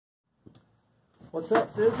What's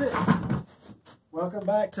up, physics? Welcome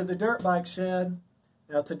back to the Dirt Bike Shed.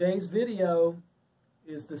 Now today's video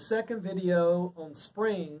is the second video on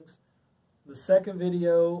springs, the second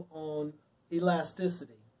video on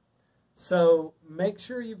elasticity. So make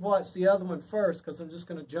sure you've watched the other one first, because I'm just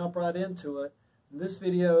going to jump right into it. And this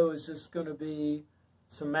video is just going to be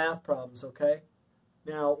some math problems, okay?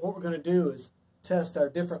 Now what we're going to do is test our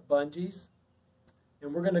different bungees,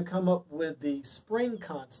 and we're going to come up with the spring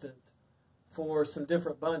constant for some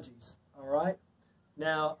different bungees, all right?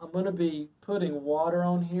 Now, I'm going to be putting water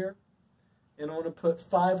on here, and I'm going to put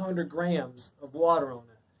 500 grams of water on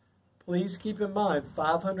it. Please keep in mind,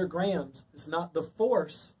 500 grams is not the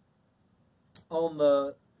force on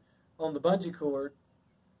the bungee cord.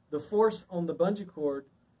 The force on the bungee cord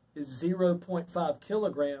is 0.5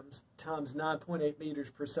 kilograms times 9.8 meters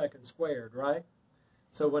per second squared, right?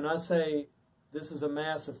 So when I say this is a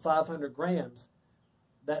mass of 500 grams,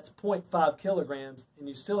 that's 0.5 kilograms, and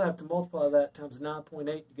you still have to multiply that times 9.8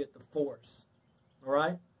 to get the force. All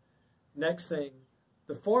right? Next thing,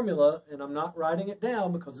 the formula, and I'm not writing it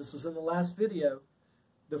down because this was in the last video,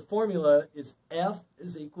 the formula is F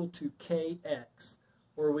is equal to Kx,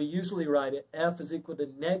 or we usually write it F is equal to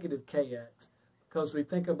negative Kx, because we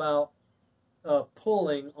think about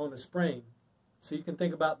pulling on a spring. So you can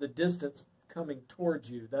think about the distance coming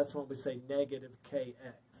towards you. That's when we say negative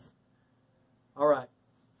Kx. All right.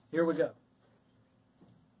 Here we go.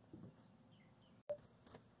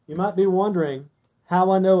 You might be wondering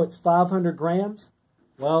how I know it's 500 grams.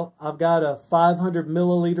 Well, I've got a 500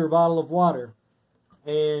 milliliter bottle of water,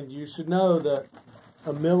 and you should know that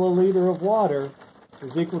a milliliter of water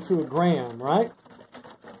is equal to a gram, right?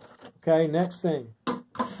 Okay, next thing.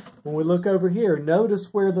 When we look over here,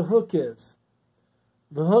 notice where the hook is.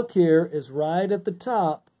 The hook here is right at the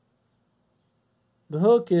top. The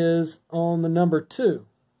hook is on the number 2.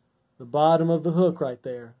 The bottom of the hook right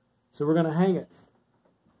there. So we're going to hang it.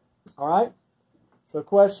 All right? So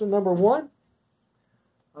question number 1.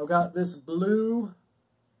 I've got this blue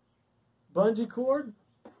bungee cord.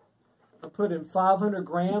 I'm putting 500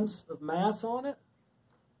 grams of mass on it.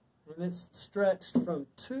 And it's stretched from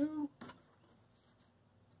 2.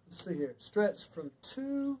 Let's see here. Stretched from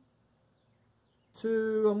 2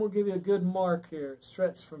 to, I'm going to give you a good mark here. It's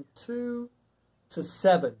stretched from 2 to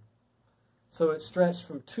 7. So it stretched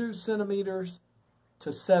from 2 centimeters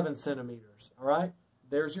to 7 centimeters. All right?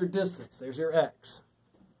 There's your distance. There's your X.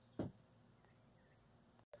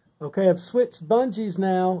 Okay, I've switched bungees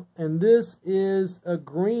now, and this is a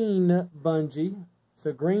green bungee. It's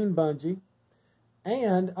a green bungee.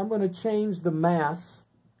 And I'm going to change the mass,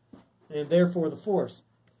 and therefore the force.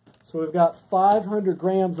 So we've got 500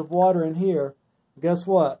 grams of water in here. Guess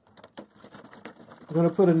what? I'm going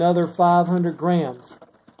to put another 500 grams.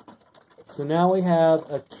 So now we have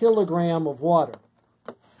a kilogram of water.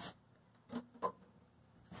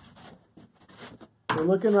 We're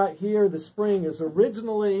looking right here. The spring is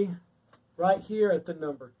originally right here at the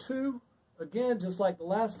number 2. Again, just like the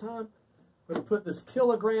last time, we're going to put this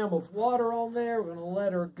kilogram of water on there. We're going to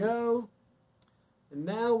let her go. And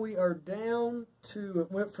now we are down to, it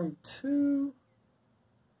went from 2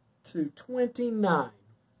 to 29.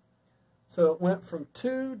 So it went from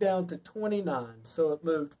 2 down to 29. So it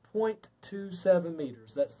moved 0.27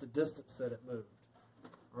 meters. That's the distance that it moved.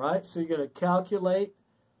 All right, so you're going to calculate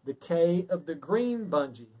the K of the green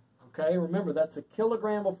bungee. Okay, remember that's a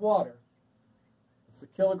kilogram of water. It's a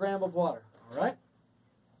kilogram of water. All right?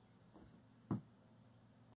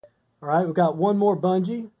 All right, we've got one more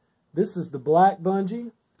bungee. This is the black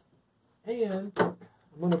bungee. And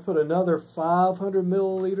I'm going to put another 500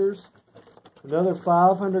 milliliters, another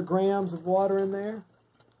 500 grams of water in there.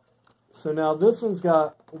 So now this one's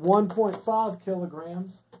got 1.5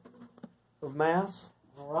 kilograms of mass.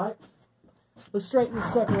 All right. Let's straighten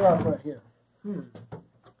this sucker up right here.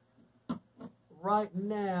 Right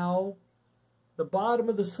now, the bottom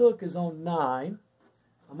of this hook is on 9.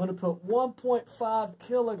 I'm going to put 1.5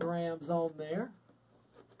 kilograms on there.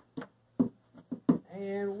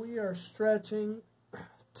 And we are stretching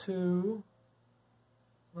to,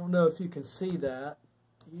 I don't know if you can see that.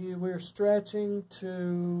 We're stretching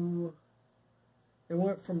to, it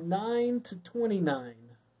went from 9 to 29.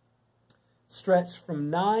 Stretched from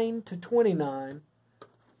 9 to 29,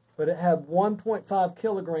 but it had 1.5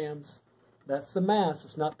 kilograms. That's the mass.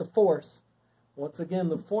 It's not the force. Once again,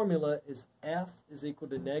 the formula is F is equal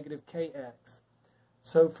to negative Kx.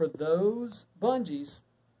 So for those bungees,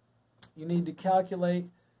 you need to calculate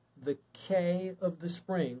the K of the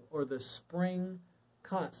spring, or the spring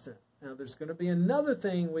constant. Now there's going to be another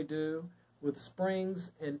thing we do with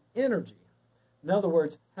springs and energy. In other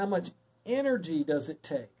words, how much energy does it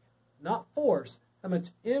take? not force. How much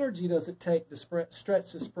energy does it take to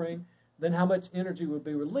stretch the spring? Then how much energy would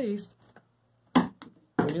be released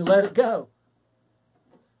when you let it go?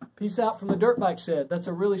 Peace out from the Dirt Bike Shed. That's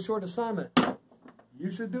a really short assignment.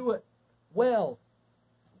 You should do it well.